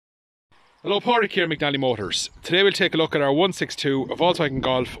Hello, Pádraig here, McNally Motors. Today we'll take a look at our 162 Volkswagen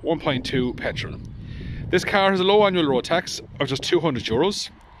Golf 1.2 petrol. This car has a low annual road tax of just €200.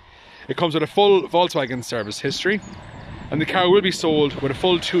 It comes with a full Volkswagen service history, and the car will be sold with a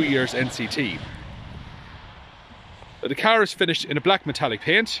full 2 years NCT. The car is finished in a black metallic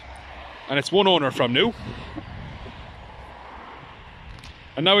paint, and it's one owner from new.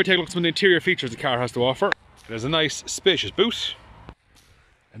 And now we take a look at some of the interior features the car has to offer. It has a nice spacious boot,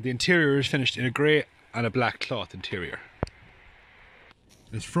 and the interior is finished in a grey and a black cloth interior.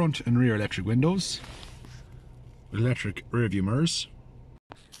 There's front and rear electric windows, with electric rear view mirrors,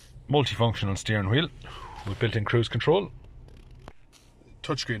 multifunctional steering wheel with built-in cruise control,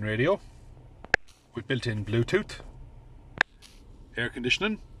 touchscreen radio with built-in Bluetooth, air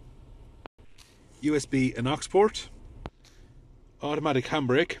conditioning, USB and aux port, automatic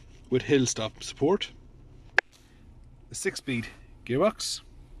handbrake with hill stop support, a 6-speed gearbox,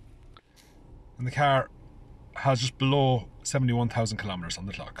 and the car has just below 71,000 kilometers on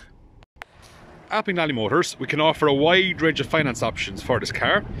the clock. At McNally Motors, we can offer a wide range of finance options for this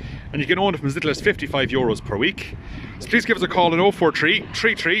car, and you can own it from as little as €55 per week. So please give us a call on 043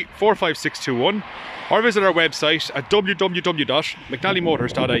 33 45621 or visit our website at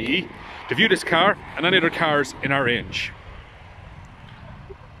www.mcnallymotors.ie to view this car and any other cars in our range.